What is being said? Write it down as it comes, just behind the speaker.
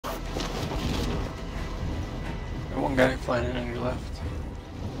One guy flying in on your left.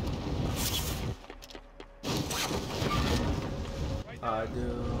 I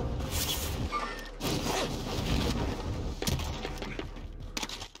do.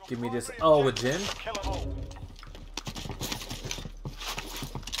 Give me this. Oh, with Jin?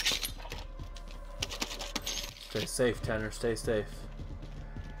 Stay safe, Tanner. Stay safe.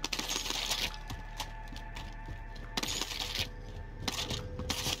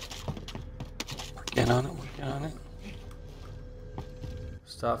 Working on it, working on it.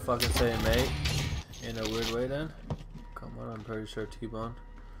 Stop fucking saying mate in a weird way then. Come on, I'm pretty sure T-Bone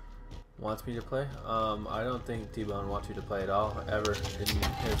wants me to play. I don't think T-Bone wants you to play at all, ever, in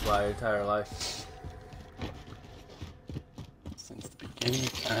his entire life. Since the beginning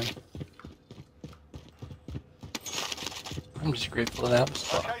of time. I'm just grateful to have a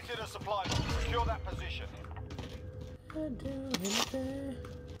spot. Secure that position.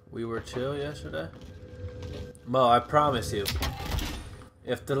 We were chill yesterday. Mo, I promise you,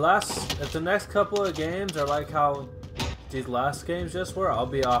 if the next couple of games are like how these last games just were, I'll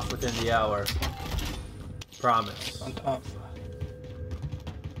be off within the hour. Promise. On top.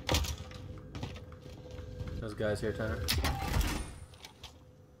 Those guys here, Tanner.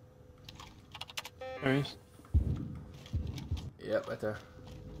 There he is. Yep, right there.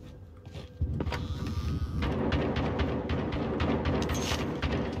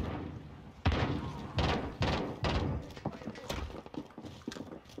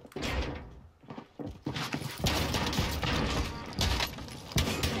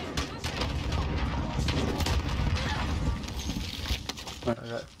 I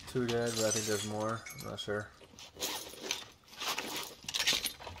got 2 dead, but I think there's more. I'm not sure.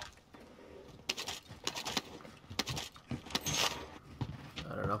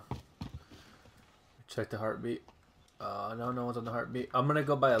 I don't know. Check the heartbeat. No, no one's on the heartbeat. I'm gonna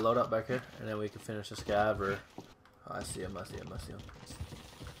go buy a loadout back here, and then we can finish the scav. Or oh, I see him. I see him. I see him.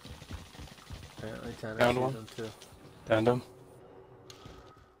 Apparently Tanner Down sees one. him too. Downed him.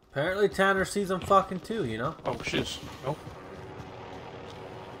 Apparently Tanner sees him fucking too. You know. Oh, shiz. Nope.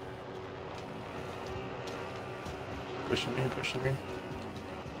 Pushing me, pushing me.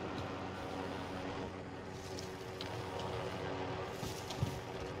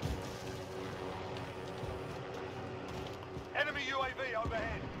 Enemy UAV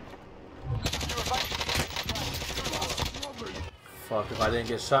overhead. Fuck, if I didn't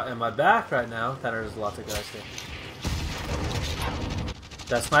get shot in my back right now. Tanner, there's lots of guys here.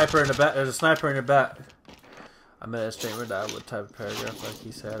 That sniper in the back. There's a sniper in your back. I met a streamer that would type a paragraph like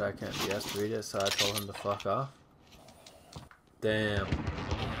he said. I can't be asked to read it, so I told him to fuck off. Damn.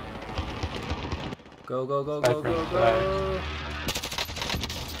 Go, go, go, go, go, go.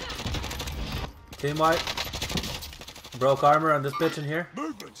 Team white. Broke armor on this bitch in here.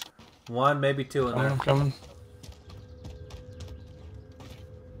 Movement. 1, maybe 2 in Oh, there. I'm coming.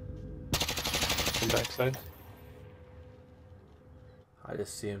 From backside. I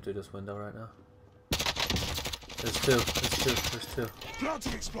just see him through this window right now. There's 2. There's 2. There's 2.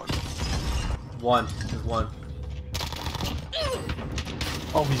 Planting explosion. 1. There's 1.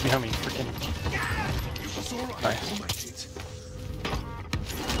 Oh, he's behind me. Freaking. Nice.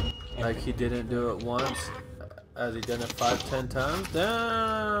 Like he didn't do it once, as he done it 5-10 times.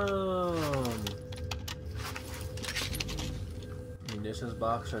 Damn! Munitions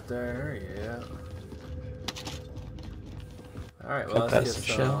box right there. Yeah. All right. Well, let's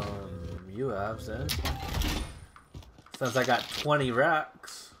get some UAVs then. Since I got 20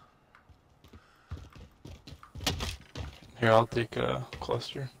 racks. Here, I'll take a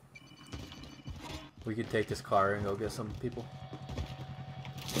cluster. We could take this car and go get some people.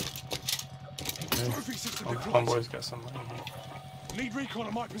 One boy's got some money here. Need recon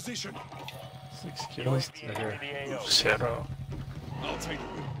on my position. 6 kills. Right here. Zero. I'll take it.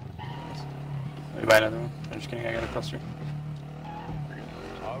 Let me buy another one. I'm just kidding, I got a cluster.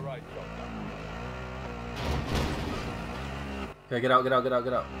 All right. Okay, get out, get out, get out,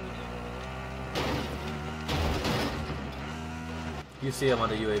 get out. You see him on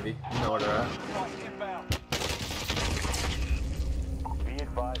the UAV. You know where they're at. Be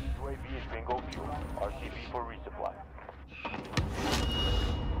advised, UAV is bingo fuel. RCB for resupply.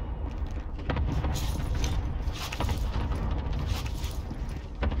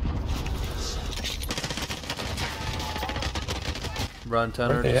 Run,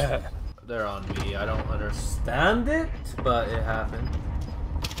 Tanner. Where they at? They're on me. I don't understand it, but it happened.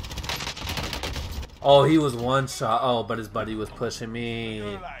 Oh, he was one shot. Oh, but his buddy was pushing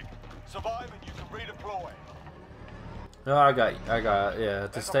me. Survive and you can redeploy. No, I got, yeah,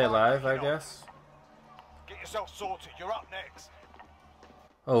 to stay alive, I guess. Get yourself sorted. You're up next.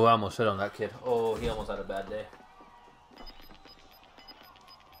 Oh, I almost shit on that kid. Oh, he almost had a bad day.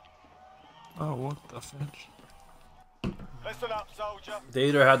 Oh, what the fetch? Listen up, soldier. They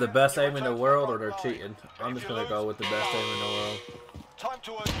either have the best aim in the world or they're cheating. I'm just gonna go with the best aim in the world. Time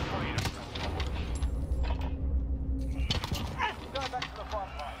to earn your freedom. Go back to the front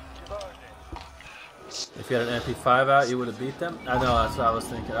line. You've earned it. If you had an MP5 out, you would have beat them? I know, that's what I was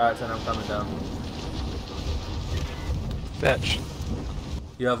thinking. Alright, then I'm coming down. Fetch.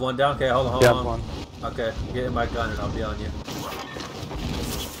 You have one down? Okay, hold on, hold Yeah, on. one. Okay, get in my gun and I'll be on you.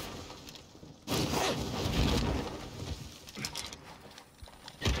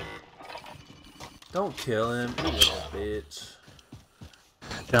 Don't kill him, you little bitch.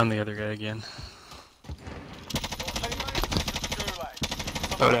 Down the other guy again. Your teammates is the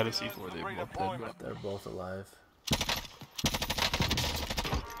gulag. I would have a C4, they both dead, but They're both alive.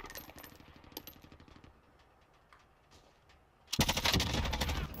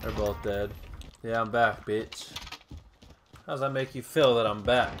 They're both dead. Yeah, I'm back, bitch. How does that make you feel that I'm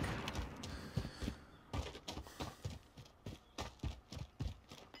back?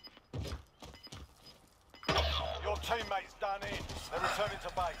 Your teammates done in. They're returning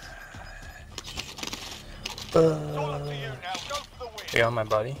to base. It's all up to you now. Go for the win. they on my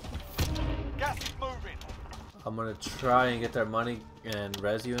body. Gas is moving. I'm gonna try and get their money and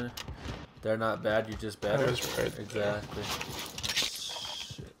res you. They're not bad, you're just better. That was right. Exactly.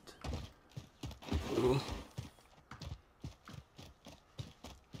 Shit. Ooh.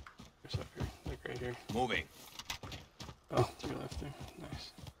 Where's up here? Like right here. Moving. Oh, to your left there.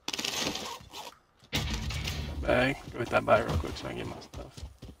 Nice. Bag. Go with that bag real quick so I can get my stuff.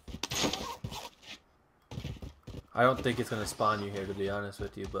 I don't think it's gonna spawn you here, to be honest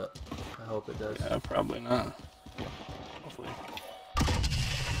with you, but I hope it does. Yeah, probably not. Hopefully.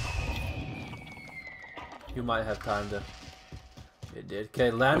 You might have time to. It did.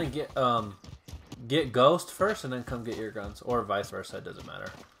 Okay, land and get ghost first, and then come get your guns, or vice versa. It doesn't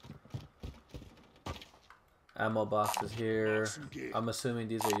matter. Ammo box is here. I'm assuming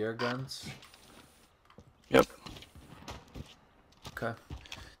these are your guns. Yep. Okay.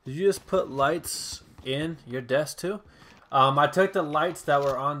 Did you just put lights in your desk too? I took the lights that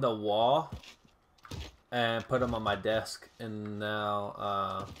were on the wall and put them on my desk, and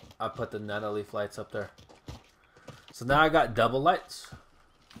now I put the Netta Leaf lights up there. So now I got double lights.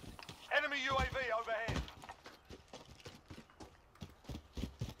 Enemy UAV overhead.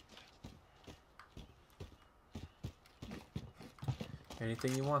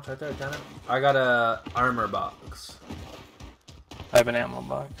 Anything you want right there, Lieutenant? I got a armor box. I have an ammo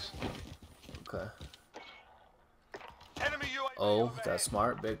box. Okay. Enemy UAV Oh, overhead. that's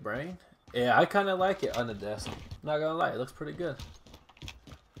smart, big brain. Yeah, I kind of like it on the desk. Not gonna lie, it looks pretty good.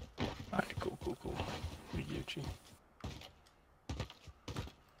 Alright, cool. Gucci.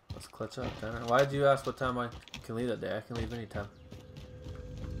 Let's clutch up, Lieutenant. Why did you ask what time I can leave that day? I can leave anytime.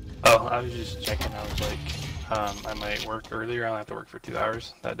 Oh, I was just checking. I was like, I might work earlier. I only have to work for 2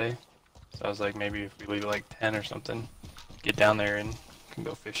 hours that day. So I was like, maybe if we leave at like 10 or something, get down there and can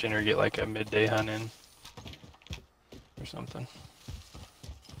go fishing or get like a midday hunt in or something.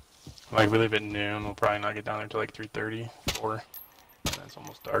 Like we leave at noon, we'll probably not get down there until like 3:30, 4, and then it's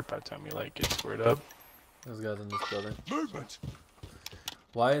almost dark by the time we like get squared up. Those guys in this building. Movement.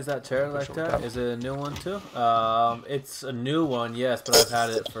 Why is that chair like that? Is it a new one too? It's a new one, yes, but I've had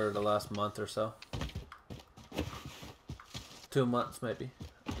it for the last month or so. 2 months, maybe.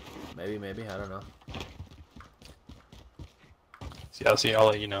 Maybe, I don't know. See, I'll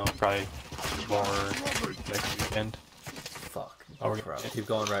let you know probably more next weekend. Fuck. Oh, we're Crap. gonna- Keep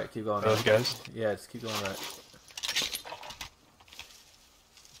going right, keep going Those right. guys? Yeah, just keep going right.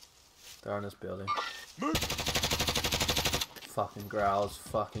 They're on this building. Fucking growls,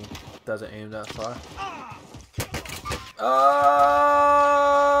 fucking doesn't aim that far.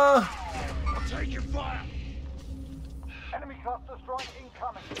 Take your fire. Enemy cluster strike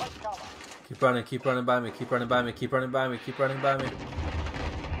incoming. Take cover. Keep running by me, keep running by me, keep running by me, keep running by me.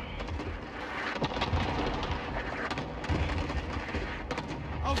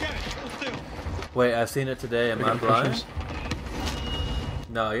 I'll get it. Hold still. Wait, I've seen it today. Am I Getting blind? pushes.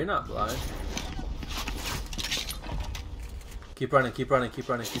 No, you're not blind. Keep running, keep running, keep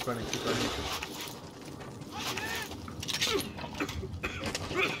running, keep running, keep running.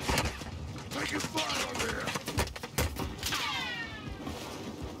 Take your fire over here.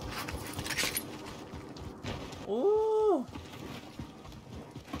 Ooh.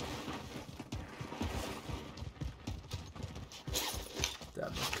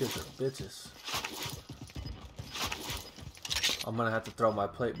 Damn, those kids are bitches. I'm gonna have to throw my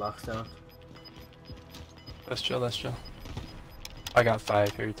plate box down. Let's chill. I got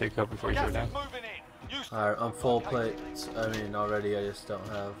 5 here. You take a couple before you throw it Gas down. is moving in. Use Alright, I'm full plates. I mean, already I just don't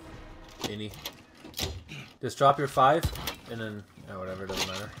have Any. Just drop your 5, and then whatever, doesn't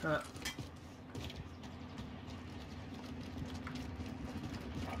matter.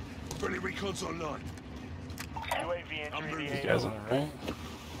 Friendly recon's online. UAV entering the These guys AO. on the right. Yeah,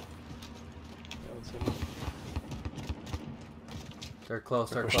 let's hit 'em. They're close,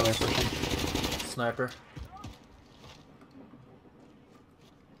 they're Pushing, close. they're pushing. Sniper.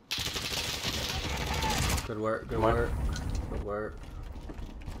 Good work, good work, good work.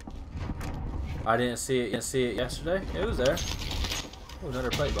 I didn't see it yesterday. It was there. Oh,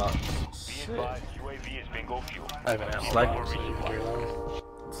 another plate box. Be Shit. advised, UAV is bingo fuel. I have an ammo Like- box, so you can carry that.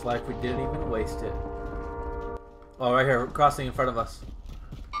 It's like we didn't even waste it. Oh, right here, crossing in front of us.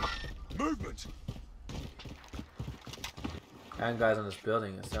 Movement. And guys on this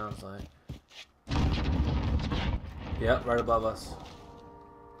building, it sounds like. Yep, right above us.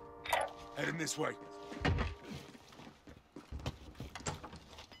 Heading this way.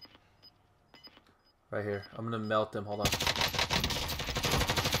 Right here. I'm gonna melt him. Hold on.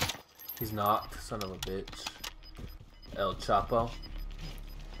 He's knocked. Son of a bitch. El Chapo.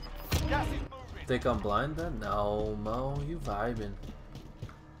 Gas is moving. Think I'm blind then? No, Mo. You vibing.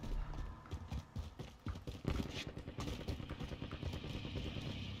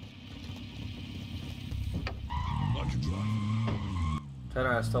 I can drive.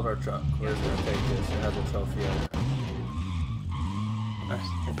 Tanner, I stole our truck. We're just gonna take this. It has a trophy on it. Nice.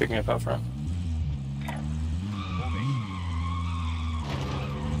 You're picking up out front.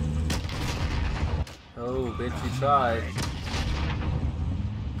 Oh, bitch, you tried.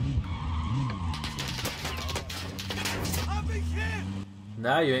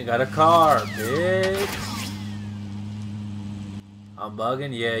 Now you ain't got a car, bitch. I'm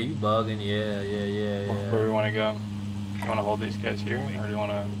bugging? Yeah, you bugging. Yeah. Where do we want to go? You want to hold these guys here, or do you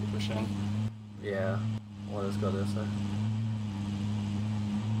want to push in? Yeah. Well, let's go this way.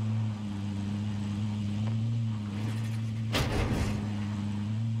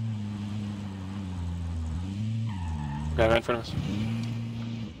 Yeah, right in front of us.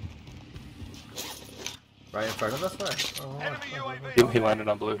 Right in front of us? Where? Oh, Enemy where? UAV. He landed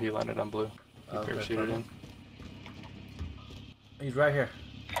on blue. He landed on blue. He Okay, parachuted in. He's right here.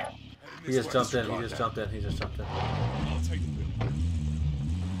 Heading He this just way. jumped in. He just jumped in. He just jumped in. I'll take the bill.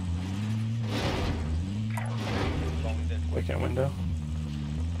 Waking window.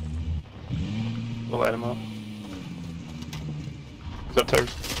 We'll light him up. He's up there.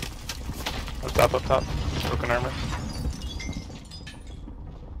 Up top. Broken armor.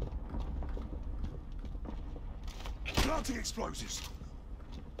 Planting explosives.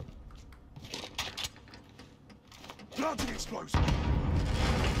 Planting explosives.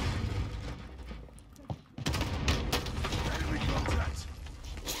 Enemy contact.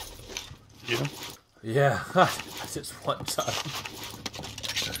 Get him. Yeah. I just one shot.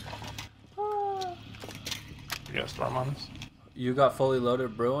 You got a storm on us? You got fully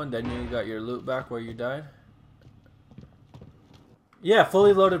loaded Bruin, then you got your loot back where you died? Yeah,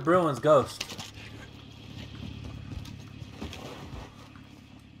 fully loaded Bruin's Ghost.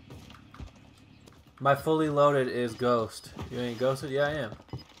 My fully loaded is Ghost. You ain't ghosted? Yeah, I am.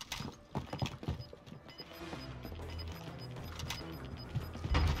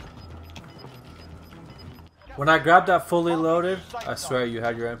 When I grabbed that fully loaded, I swear you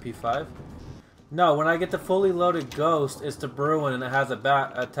had your MP5. No, when I get the fully loaded Ghost, it's the Bruin and it has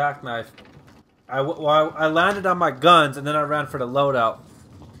a attack knife. I landed on my guns and then I ran for the loadout.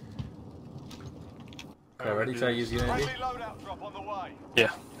 Okay, ready? Try to use UAV? Friendly loadout drop on the way.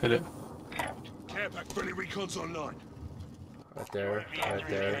 Yeah, hit it. Care pack friendly recon's online. Right there, right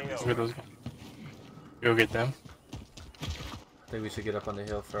there. Look at those guys. Go get them. I think we should get up on the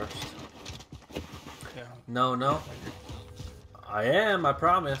hill first. Yeah. No. I am, I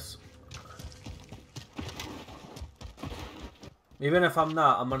promise. Even if I'm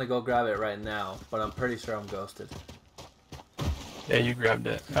not, I'm gonna go grab it right now. But I'm pretty sure I'm ghosted. Yeah, you grabbed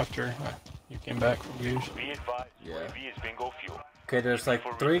it after you came back from Goose. Be advised, Yeah. UAV is bingo fuel. Okay, there's like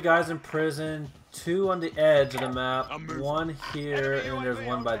 3 guys in prison, 2 on the edge of the map, 1 here, and then there's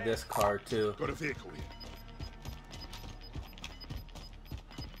 1 by this car too. Got a vehicle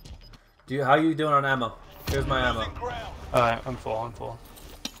here. How you doing on ammo? Here's my ammo. Losing ground. I'm full.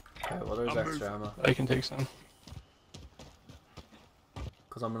 Okay, well there's extra ammo. I can take some.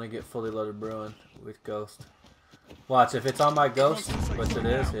 Because I'm going to get fully loaded Bruin with Ghost. Watch, if it's on my Ghost, which it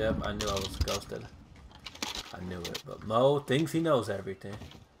is, yep, I knew I was ghosted. I knew it, but Mo thinks he knows everything.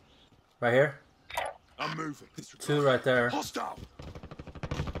 Right here? I'm moving. 2 right there. Hostile.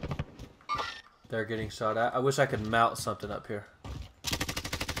 They're getting shot at. I wish I could mount something up here.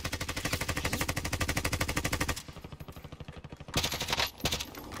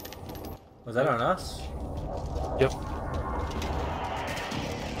 Was that on us? Yep.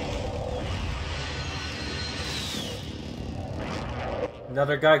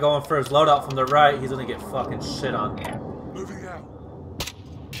 Another guy going for his loadout from the right. He's gonna get fucking shit on. Moving out.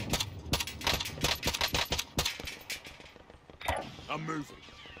 I'm moving.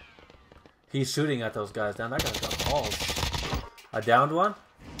 He's shooting at those guys. Down that guy's got balls. I downed one.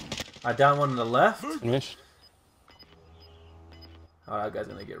 I downed one on the left. Finished. Oh, that guy's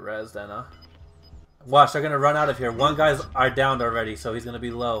gonna get rezzed then, huh? Watch, they're gonna run out of here. One guy's I downed already, so he's gonna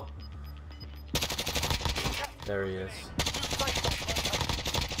be low. There he is.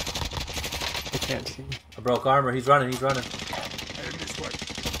 I can't see. I broke armor. He's running. He's running. Heading this way.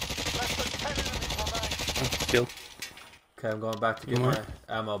 Less than 10 enemies remain. Killed. Okay, I'm going back to get my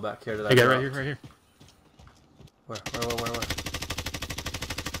ammo back here. I got right here, right here. Where?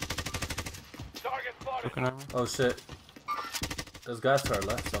 Target spotted. Broken armor. Oh shit. Those guys to our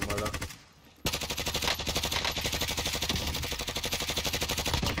left somewhere though.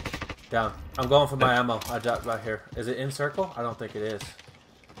 Down. I'm going for my ammo. I dropped right here. Is it in circle? I don't think it is.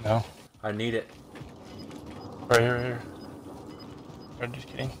 No. I need it. Right here, right here. I'm just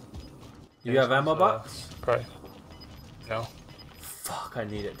kidding. You have ammo box? Probably. No. Fuck, I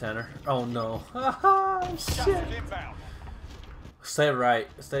need it, Tanner. Oh no. Shit. Gas is inbound. Stay right.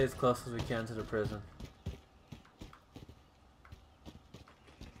 Stay as close as we can to the prison.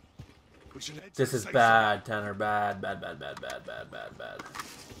 We should head to This the is safe bad, Tanner. Bad.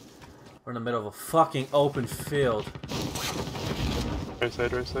 We're in the middle of a fucking open field. Right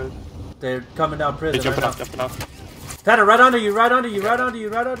side, right side. They're coming down prison They're right now. jumping off. Tanner, right under you, right under you, right under you,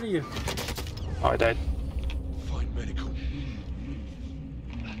 right under you. Oh, I died. zone. Find medical.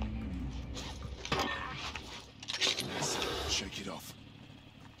 Shake it off.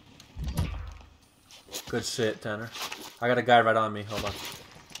 Good shit, Tanner. I got a guy right on me. Hold on.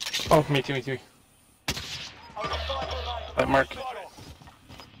 Oh, me too. Only 5 remain. That mark.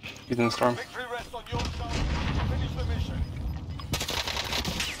 He's in the storm. Victory rests on your shoulders. Finish the mission.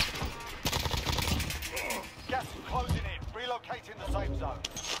 Gas is closing in. Relocating the safe zone.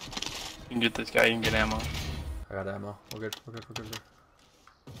 You can get this guy, you can get ammo. I got ammo. We're good.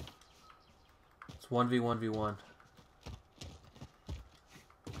 It's 1v1v1.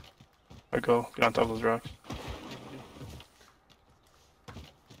 Alright, go. Get on top of those rocks.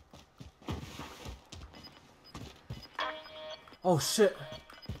 Oh shit.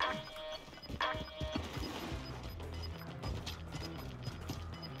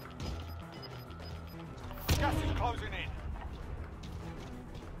 Gas is closing in.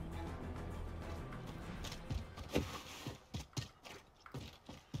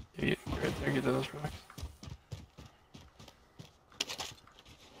 Yeah, right there, get to those rocks.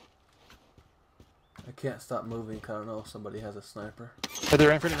 I can't stop moving because I don't know if somebody has a sniper. Right there,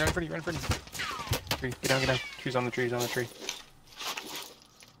 right in front of you. Tree, get down. Tree's on the tree,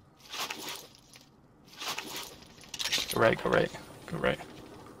 Go right. Right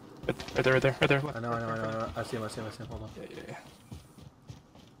there. I know. I see him. Hold on. Yeah.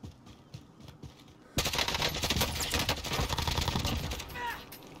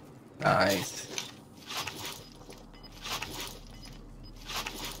 Nice.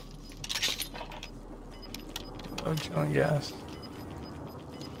 Oh, chilling gas.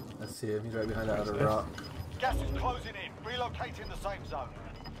 I see him. He's right behind that other rock. Gas is closing in. Relocating the safe zone.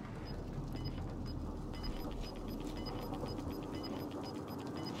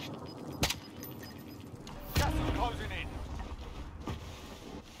 Gas is closing in.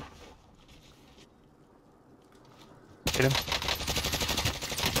 Hit him.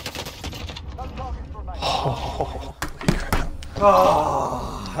 No targets remain. Oh,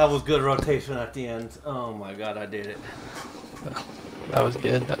 Oh, that was good rotation at the end. Oh my god, I did it. that was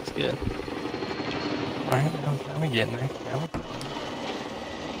good. Alright, I'm getting there.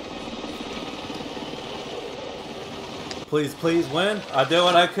 Please win. I did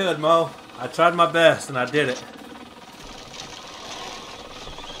what I could, Mo. I tried my best and I did it.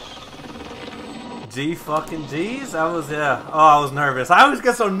 G fucking G's? I was nervous. I always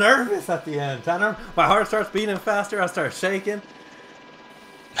get so nervous at the end. Tanner, my heart starts beating faster. I start shaking.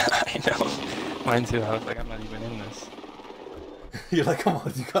 I know. Mine too. I was like, I'm not even in this. You're like, come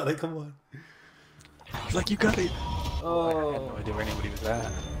on, you got it, come on. I was like, you got it. Oh. I had no idea where anybody was at.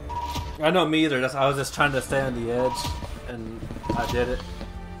 I know, me either. I was just trying to stay on the edge, and I did it.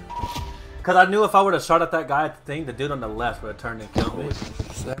 Because I knew if I would have shot at that guy at the thing, the dude on the left would have turned and killed me.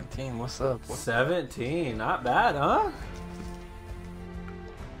 17, what's up? 17, not bad, huh?